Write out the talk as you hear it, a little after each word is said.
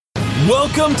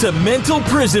Welcome to Mental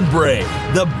Prison Break,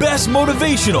 the best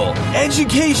motivational,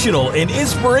 educational, and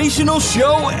inspirational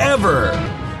show ever.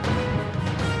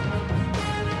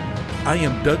 I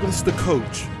am Douglas the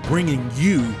Coach, bringing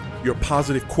you your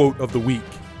positive quote of the week.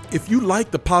 If you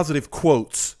like the positive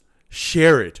quotes,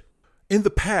 share it. In the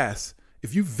past,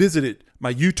 if you visited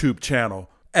my YouTube channel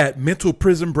at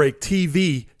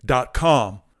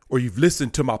mentalprisonbreaktv.com, or you've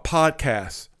listened to my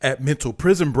podcast at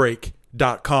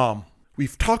mentalprisonbreak.com,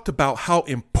 we've talked about how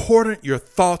important your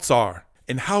thoughts are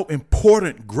and how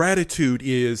important gratitude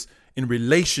is in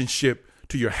relationship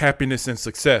to your happiness and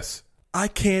success. I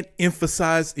can't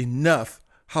emphasize enough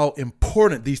how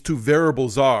important these two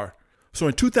variables are. So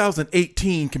in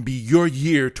 2018 can be your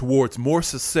year towards more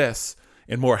success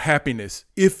and more happiness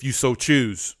if you so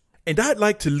choose. And I'd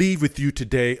like to leave with you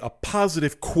today a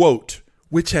positive quote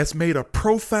which has made a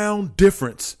profound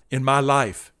difference in my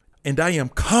life. And I am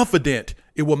confident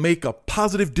it will make a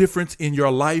positive difference in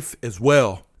your life as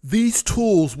well. These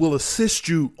tools will assist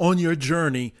you on your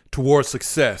journey towards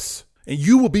success. And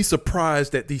you will be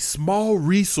surprised that these small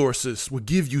resources will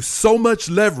give you so much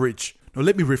leverage. Now,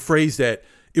 let me rephrase that.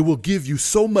 It will give you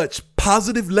so much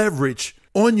positive leverage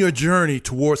on your journey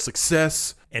towards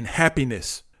success and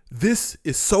happiness. This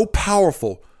is so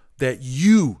powerful that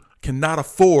you cannot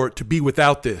afford to be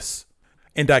without this.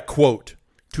 And I quote,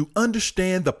 "To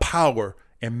understand the power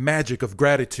and magic of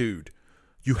gratitude,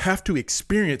 you have to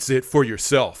experience it for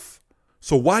yourself.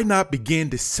 So why not begin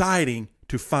deciding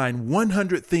to find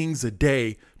 100 things a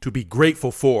day to be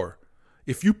grateful for?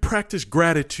 If you practice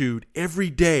gratitude every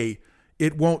day,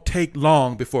 it won't take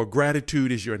long before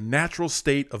gratitude is your natural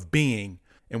state of being.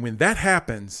 And when that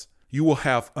happens, you will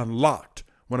have unlocked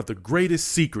one of the greatest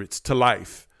secrets to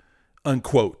life."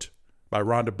 Unquote, by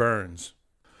Rhonda Burns.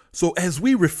 So as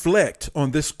we reflect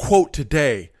on this quote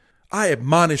today, I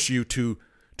admonish you to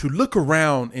look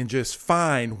around and just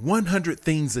find 100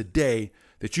 things a day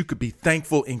that you could be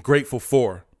thankful and grateful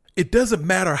for. It doesn't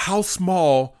matter how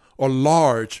small or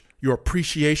large your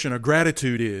appreciation or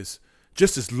gratitude is,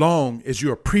 just as long as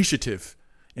you're appreciative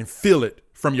and feel it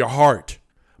from your heart.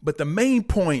 But the main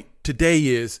point today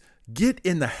is get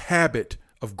in the habit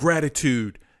of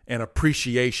gratitude and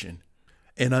appreciation.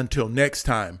 And until next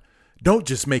time, don't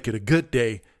just make it a good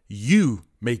day, you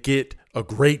make it a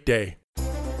great day.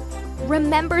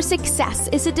 Remember, success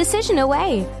is a decision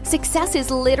away. Success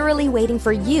is literally waiting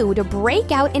for you to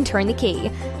break out and turn the key.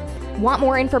 Want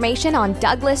more information on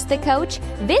Douglas the Coach?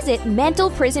 Visit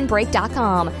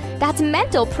mentalprisonbreak.com. That's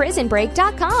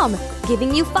mentalprisonbreak.com,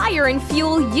 giving you fire and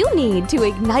fuel you need to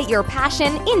ignite your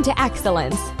passion into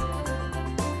excellence.